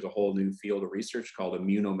linked. There's a whole new field of research called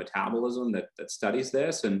immunometabolism that studies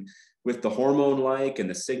this. And with the hormone-like and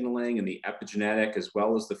the signaling and the epigenetic, as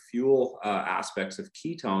well as the fuel aspects of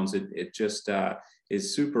ketones, it just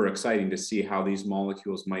is super exciting to see how these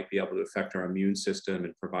molecules might be able to affect our immune system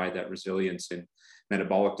and provide that resilience in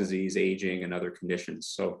metabolic disease, aging, and other conditions.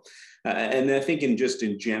 So, and I think in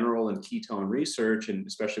general in ketone research, and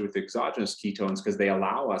especially with exogenous ketones, because they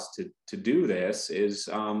allow us to do this, is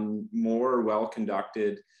more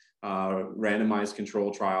well-conducted randomized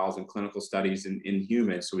control trials and clinical studies in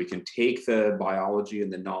humans. So we can take the biology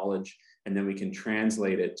and the knowledge, and then we can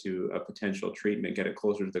translate it to a potential treatment, get it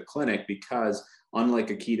closer to the clinic, because unlike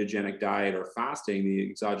a ketogenic diet or fasting, the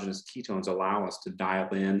exogenous ketones allow us to dial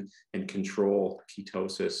in and control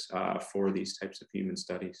ketosis for these types of human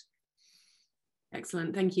studies.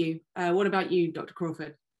 Excellent, thank you. What about you, Dr.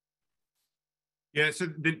 Crawford? Yeah, so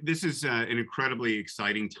this is an incredibly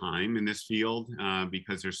exciting time in this field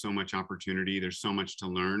because there's so much opportunity, there's so much to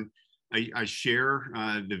learn. I share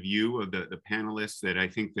the view of the panelists that I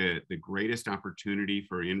think the greatest opportunity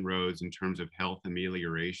for inroads in terms of health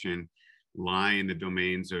amelioration lie in the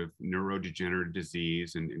domains of neurodegenerative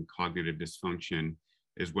disease and cognitive dysfunction,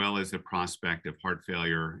 as well as the prospect of heart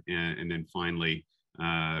failure, and then finally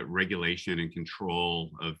regulation and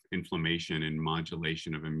control of inflammation and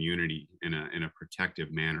modulation of immunity in a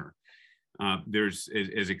protective manner. There's,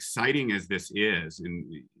 as exciting as this is, and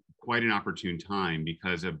quite an opportune time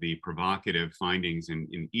because of the provocative findings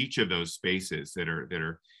in each of those spaces that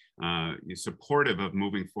are supportive of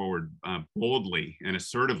moving forward boldly and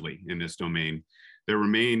assertively in this domain. There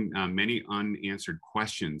remain many unanswered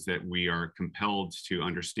questions that we are compelled to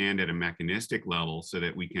understand at a mechanistic level so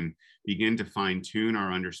that we can begin to fine-tune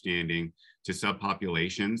our understanding to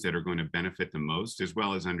subpopulations that are going to benefit the most, as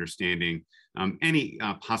well as understanding any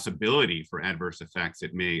possibility for adverse effects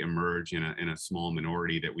that may emerge in a small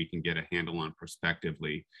minority that we can get a handle on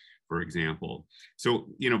prospectively, for example. So,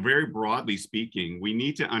 very broadly speaking, we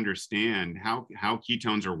need to understand how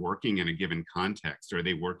ketones are working in a given context. Are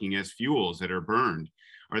they working as fuels that are burned?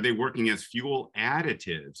 Are they working as fuel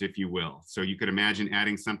additives, if you will? So you could imagine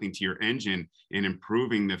adding something to your engine and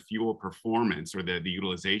improving the fuel performance or the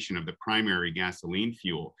utilization of the primary gasoline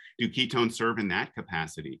fuel. Do ketones serve in that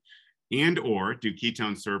capacity? And or do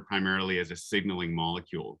ketones serve primarily as a signaling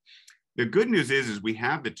molecule? The good news is we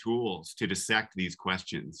have the tools to dissect these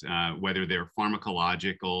questions, whether they're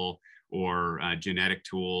pharmacological or genetic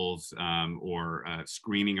tools or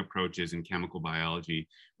screening approaches in chemical biology.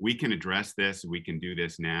 We can address this, we can do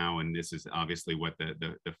this now, and this is obviously what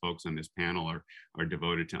the folks on this panel are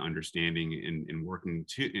devoted to understanding and working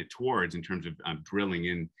towards in terms of drilling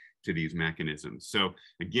into these mechanisms. So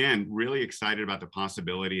again, really excited about the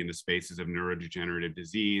possibility in the spaces of neurodegenerative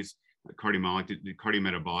disease,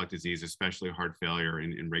 cardiometabolic disease, especially heart failure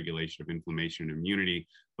and regulation of inflammation and immunity,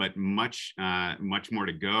 but much more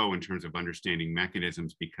to go in terms of understanding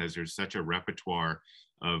mechanisms, because there's such a repertoire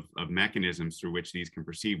of mechanisms through which these can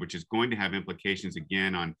proceed, which is going to have implications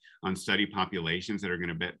again on study populations that are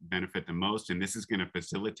going to benefit the most. And this is going to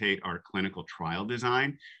facilitate our clinical trial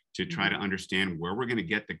design to try to understand where we're going to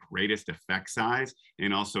get the greatest effect size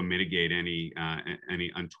and also mitigate any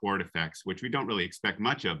untoward effects, which we don't really expect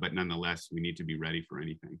much of, but nonetheless, we need to be ready for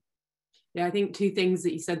anything. Yeah, I think two things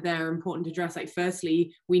that you said there are important to address. Like,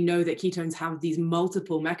 firstly, we know that ketones have these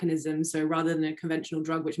multiple mechanisms. So rather than a conventional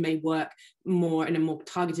drug, which may work more in a more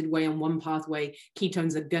targeted way on one pathway,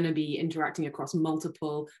 ketones are going to be interacting across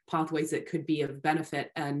multiple pathways that could be of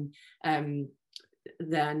benefit. And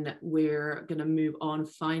then we're going to move on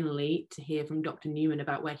finally to hear from Dr. Newman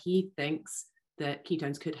about where he thinks that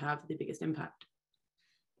ketones could have the biggest impact.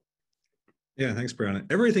 Yeah, thanks, Brianna.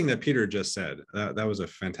 Everything that Peter just said, that was a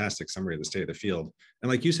fantastic summary of the state of the field.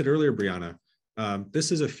 And like you said earlier, Brianna,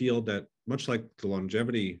 this is a field that, much like the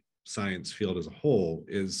longevity science field as a whole,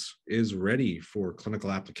 is ready for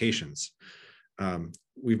clinical applications.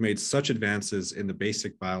 We've made such advances in the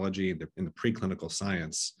basic biology, in the preclinical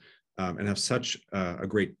science, and have such a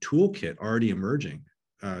great toolkit already emerging,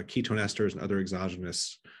 ketone esters and other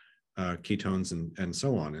exogenous ketones and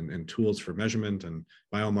so on, and tools for measurement and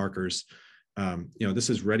biomarkers. This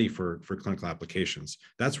is ready for clinical applications.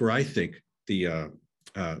 That's where I think the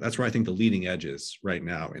that's where I think the leading edge is right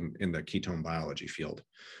now in the ketone biology field.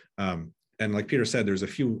 And like Peter said, there's a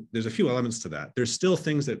few elements to that. There's still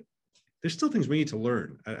things we need to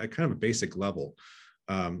learn at kind of a basic level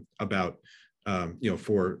about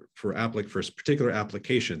for particular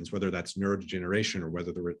applications, whether that's neurodegeneration or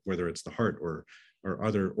whether it's the heart or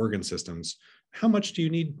other organ systems. How much do you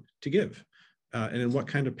need to give, and in what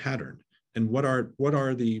kind of pattern? And what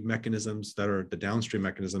are the mechanisms that are the downstream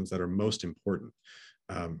mechanisms that are most important?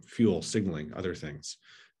 Fuel, signaling, other things,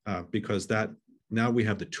 because now we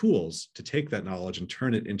have the tools to take that knowledge and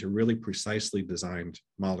turn it into really precisely designed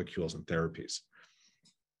molecules and therapies.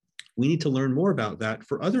 We need to learn more about that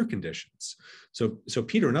for other conditions. So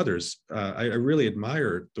Peter and others, I really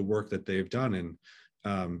admire the work that they've done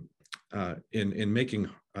in making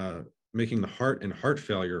the heart and heart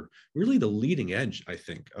failure really the leading edge, I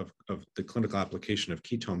think, of the clinical application of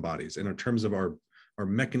ketone bodies, and in terms of our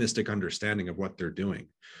mechanistic understanding of what they're doing.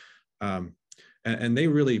 And they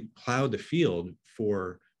really plowed the field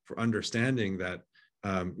for understanding that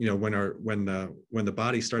when the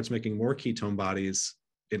body starts making more ketone bodies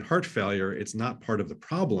in heart failure, it's not part of the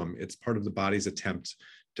problem, it's part of the body's attempt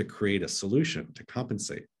to create a solution, to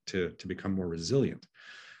compensate, to become more resilient.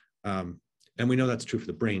 And we know that's true for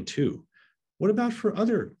the brain too. What about for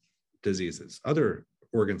other diseases, other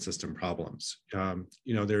organ system problems?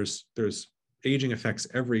 There's aging affects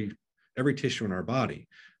every tissue in our body.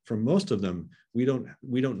 For most of them, we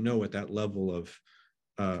don't know at that level of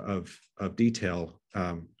detail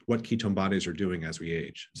what ketone bodies are doing as we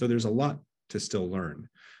age. So there's a lot to still learn.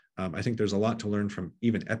 I think there's a lot to learn from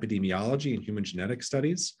even epidemiology and human genetic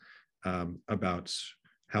studies about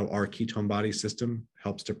how our ketone body system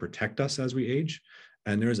helps to protect us as we age.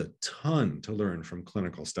 And there's a ton to learn from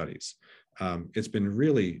clinical studies. It's been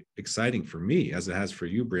really exciting for me, as it has for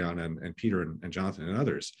you, Brianna, and Peter and Jonathan and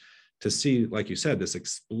others, to see, like you said, this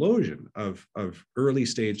explosion of early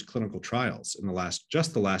stage clinical trials in the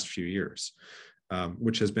last few years,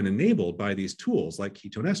 which has been enabled by these tools like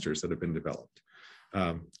ketone esters that have been developed.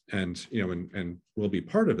 And we'll be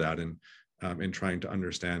part of that in trying to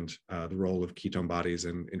understand the role of ketone bodies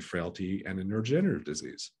in frailty and in neurodegenerative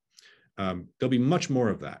disease. There'll be much more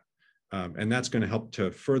of that. And that's going to help to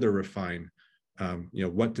further refine,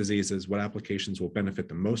 what diseases, what applications will benefit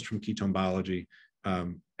the most from ketone biology.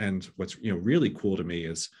 And what's really cool to me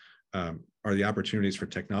is are the opportunities for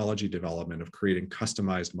technology development of creating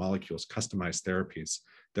customized molecules, customized therapies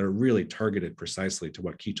that are really targeted precisely to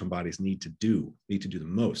what ketone bodies need to do the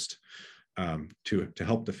most to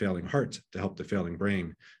help the failing heart, to help the failing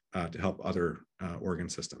brain, to help other organ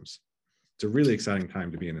systems. It's a really exciting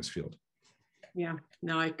time to be in this field. Yeah,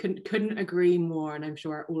 no, I couldn't agree more. And I'm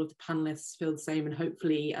sure all of the panelists feel the same. And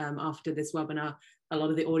hopefully after this webinar, a lot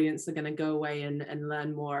of the audience are going to go away and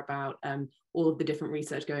learn more about all of the different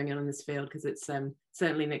research going on in this field, because it's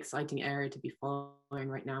certainly an exciting area to be following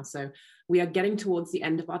right now. So we are getting towards the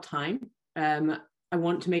end of our time. I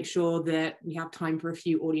want to make sure that we have time for a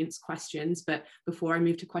few audience questions. But before I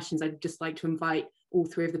move to questions, I'd just like to invite all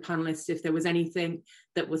three of the panelists, if there was anything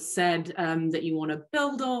that was said that you want to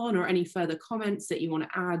build on, or any further comments that you want to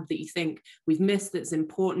add that you think we've missed that's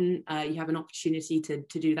important, you have an opportunity to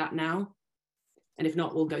do that now. And if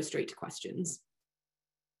not, we'll go straight to questions.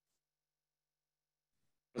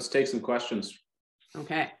 Let's take some questions.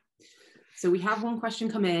 Okay. So we have one question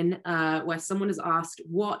come in where someone has asked,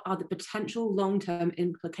 what are the potential long-term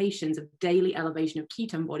implications of daily elevation of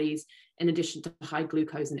ketone bodies in addition to high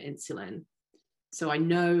glucose and insulin? So I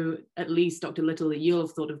know, at least, Dr. Little, that you'll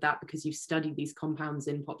have thought of that because you've studied these compounds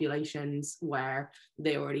in populations where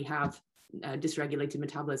they already have dysregulated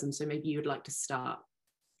metabolism. So maybe you would like to start.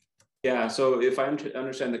 Yeah, so if I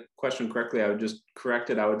understand the question correctly, I would just correct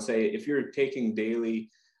it. I would say if you're taking daily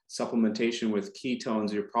supplementation with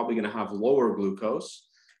ketones, you're probably going to have lower glucose,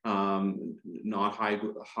 not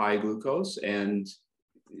high glucose. And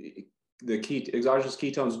the exogenous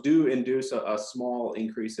ketones do induce a small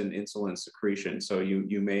increase in insulin secretion. So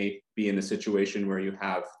you may be in a situation where you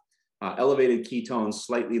have elevated ketones,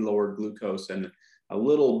 slightly lower glucose, and a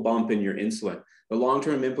little bump in your insulin. The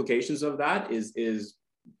long-term implications of that is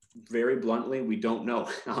very bluntly, we don't know.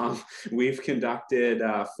 We've conducted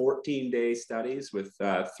 14-day studies with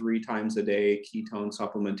 3 times a day ketone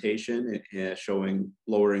supplementation showing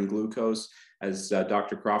lowering glucose. As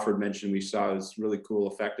Dr. Crawford mentioned, we saw this really cool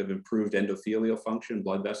effect of improved endothelial function,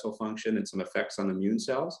 blood vessel function, and some effects on immune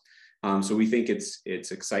cells. So we think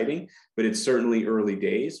it's exciting, but it's certainly early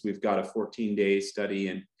days. We've got a 14-day study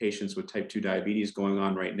in patients with type 2 diabetes going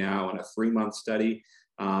on right now, and a 3-month study.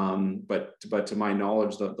 But to my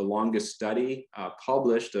knowledge, the longest study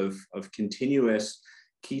published of continuous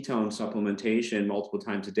ketone supplementation multiple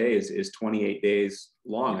times a day is 28 days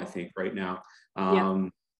long, I think, right now.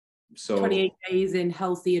 So 28 days in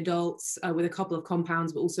healthy adults with a couple of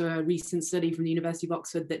compounds, but also a recent study from the University of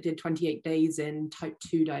Oxford that did 28 days in type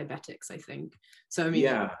 2 diabetics, I think. So, I mean,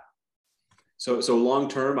 yeah. So long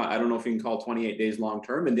term, I don't know if you can call 28 days long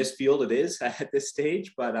term. In this field, it is at this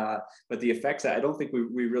stage, but the effects, I don't think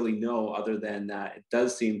we really know, other than that it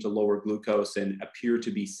does seem to lower glucose and appear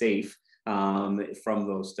to be safe from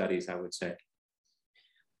those studies, I would say.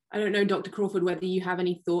 I don't know, Dr. Crawford, whether you have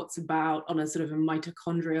any thoughts about, on a sort of a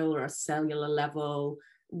mitochondrial or a cellular level,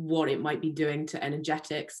 what it might be doing to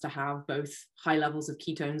energetics to have both high levels of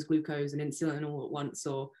ketones, glucose, and insulin all at once,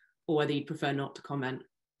 or whether you prefer not to comment.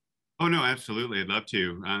 Oh, no, absolutely. I'd love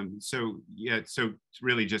to. So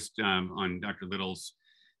really just on Dr. Little's,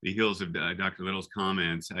 the heels of Dr. Little's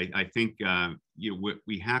comments, I think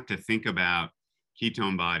we have to think about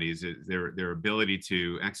ketone bodies, their ability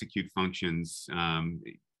to execute functions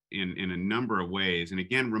in a number of ways. And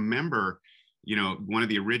again, remember, one of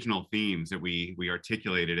the original themes that we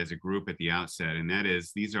articulated as a group at the outset, and that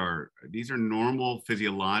is these are normal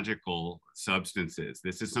physiological substances.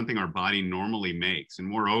 This is something our body normally makes, and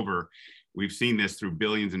moreover, we've seen this through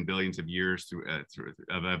billions and billions of years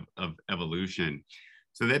of evolution.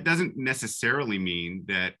 So that doesn't necessarily mean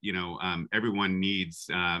that everyone needs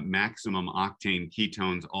maximum octane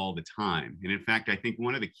ketones all the time. And in fact, I think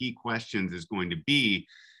one of the key questions is going to be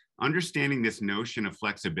understanding this notion of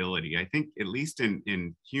flexibility. I think, at least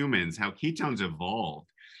in humans, how ketones evolved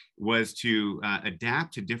was to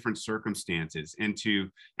adapt to different circumstances and to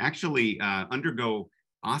actually undergo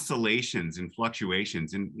oscillations and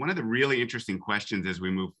fluctuations. And one of the really interesting questions as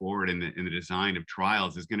we move forward in the design of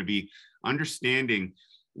trials is going to be understanding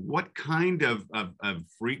what kind of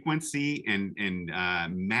frequency and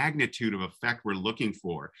magnitude of effect we're looking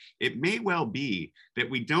for. It may well be that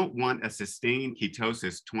we don't want a sustained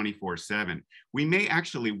ketosis 24/7. We may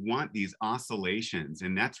actually want these oscillations,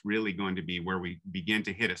 and that's really going to be where we begin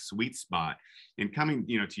to hit a sweet spot. And coming,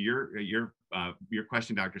 to your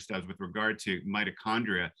question, Dr. Stubbs, with regard to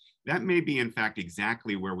mitochondria, that may be, in fact,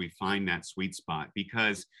 exactly where we find that sweet spot,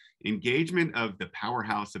 because engagement of the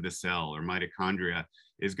powerhouse of the cell, or mitochondria,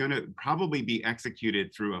 is going to probably be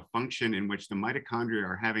executed through a function in which the mitochondria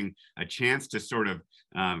are having a chance to sort of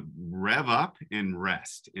rev up and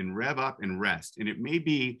rest, and rev up and rest. And it may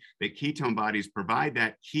be that ketone bodies provide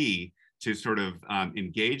that key to sort of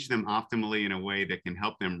engage them optimally in a way that can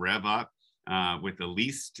help them rev up with the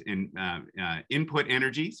least input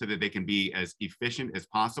energy, so that they can be as efficient as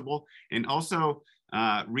possible, and also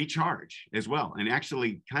recharge as well, and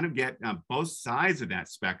actually kind of get both sides of that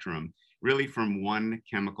spectrum really from one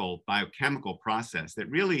biochemical process that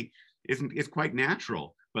really is quite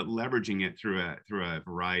natural, but leveraging it through a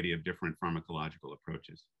variety of different pharmacological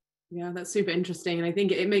approaches. Yeah, that's super interesting. And I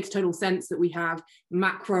think it makes total sense that we have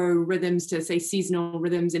macro rhythms to, say, seasonal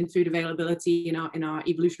rhythms in food availability in our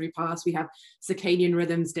evolutionary past. We have circadian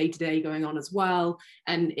rhythms day to day going on as well.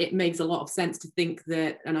 And it makes a lot of sense to think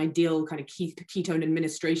that an ideal kind of ketone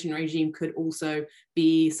administration regime could also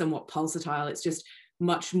be somewhat pulsatile. It's just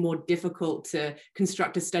much more difficult to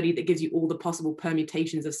construct a study that gives you all the possible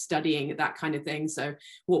permutations of studying that kind of thing. So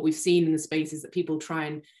what we've seen in the space is that people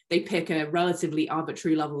they pick a relatively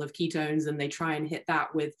arbitrary level of ketones and they try and hit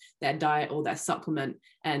that with their diet or their supplement.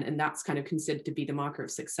 And that's kind of considered to be the marker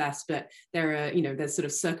of success. But there's sort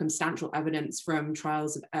of circumstantial evidence from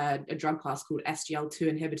trials of a drug class called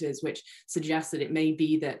SGL2 inhibitors, which suggests that it may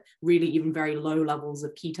be that really even very low levels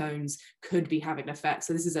of ketones could be having an effect.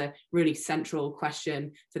 So this is a really central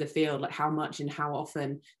question for the field, like how much and how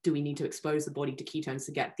often do we need to expose the body to ketones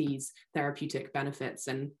to get these therapeutic benefits,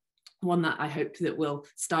 and one that I hope that we'll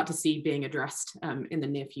start to see being addressed in the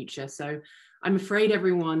near future. So I'm afraid,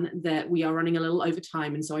 everyone, that we are running a little over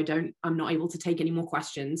time, and so I'm not able to take any more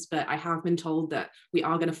questions, but I have been told that we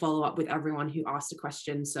are going to follow up with everyone who asked a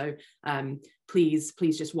question. So please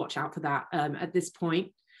just watch out for that. At this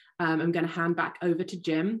point, I'm going to hand back over to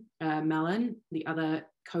Jim Mellon, the other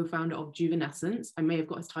co-founder of Juvenescence. I may have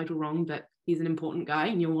got his title wrong, but he's an important guy,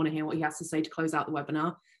 and you'll want to hear what he has to say to close out the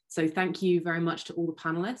webinar. So thank you very much to all the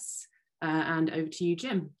panelists, and over to you,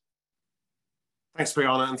 Jim. Thanks,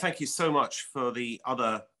 Brianna, and thank you so much for the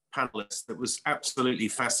other panelists. That was absolutely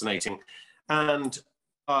fascinating. And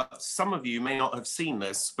some of you may not have seen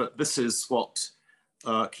this, but this is what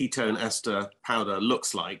ketone ester powder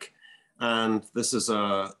looks like. And this is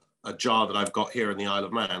a jar that I've got here in the Isle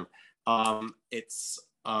of Man.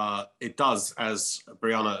 It does, as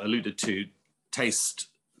Brianna alluded to, taste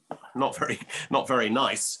not very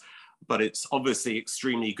nice, but it's obviously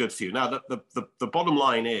extremely good for you. Now, the bottom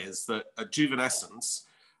line is that at Juvenescence,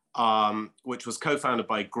 which was co-founded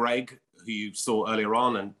by Greg, who you saw earlier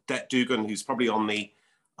on, and Det Dugan, who's probably on the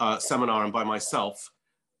seminar, and by myself,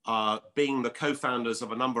 being the co-founders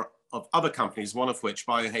of a number of other companies, one of which,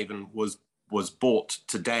 Biohaven, was bought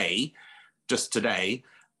today, just today.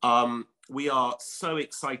 We are so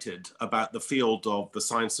excited about the field of the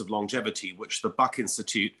science of longevity, which the Buck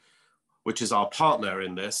Institute, which is our partner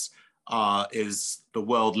in this, is the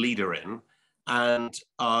world leader in. And,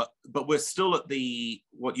 but we're still at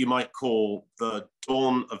what you might call the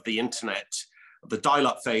dawn of the internet, the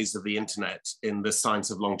dial-up phase of the internet in the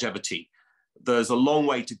science of longevity. There's a long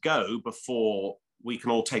way to go before we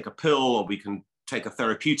can all take a pill or we can take a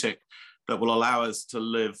therapeutic that will allow us to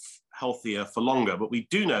live healthier for longer. But we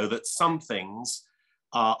do know that some things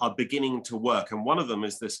are beginning to work. And one of them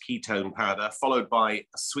is this ketone powder, followed by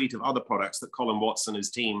a suite of other products that Colin Watts and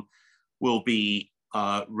his team will be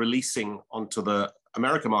releasing onto the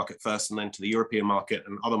American market first, and then to the European market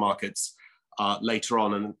and other markets later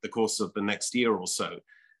on in the course of the next year or so.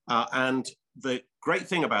 And the great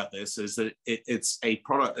thing about this is that it's a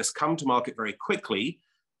product that's come to market very quickly,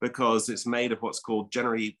 because it's made of what's called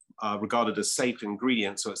generally regarded as safe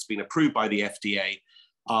ingredients. So it's been approved by the FDA,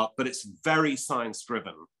 but it's very science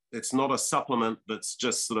driven. It's not a supplement that's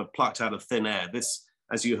just sort of plucked out of thin air. This,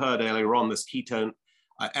 as you heard earlier on, this ketone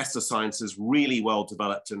ester science is really well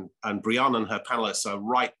developed, and Brianna and her panelists are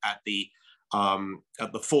right at the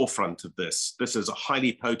forefront of this. This is a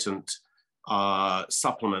highly potent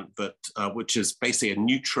supplement that which is basically a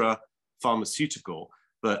nutra pharmaceutical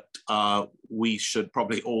that we should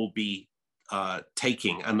probably all be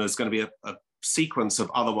taking, and there's going to be a sequence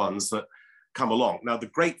of other ones that come along. Now, the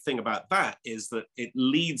great thing about that is that it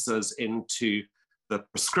leads us into the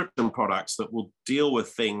prescription products that will deal with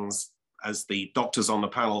things, as the doctors on the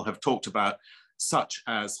panel have talked about, such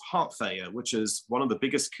as heart failure, which is one of the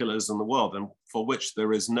biggest killers in the world and for which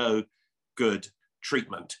there is no good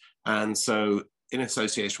treatment. And so in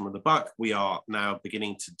association with the Buck, we are now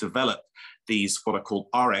beginning to develop these what are called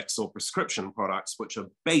RX or prescription products, which are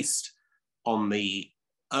based on the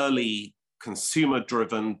early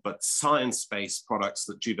consumer-driven but science-based products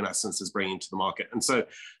that Juvenescence is bringing to the market. And so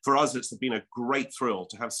for us, it's been a great thrill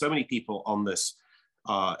to have so many people on this,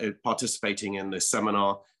 participating in this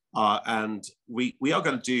seminar. And we are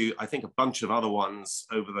going to do, I think, a bunch of other ones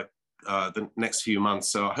over the next few months.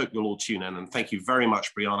 So I hope you'll all tune in. And thank you very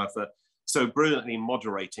much, Brianna, for so brilliantly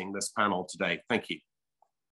moderating this panel today. Thank you.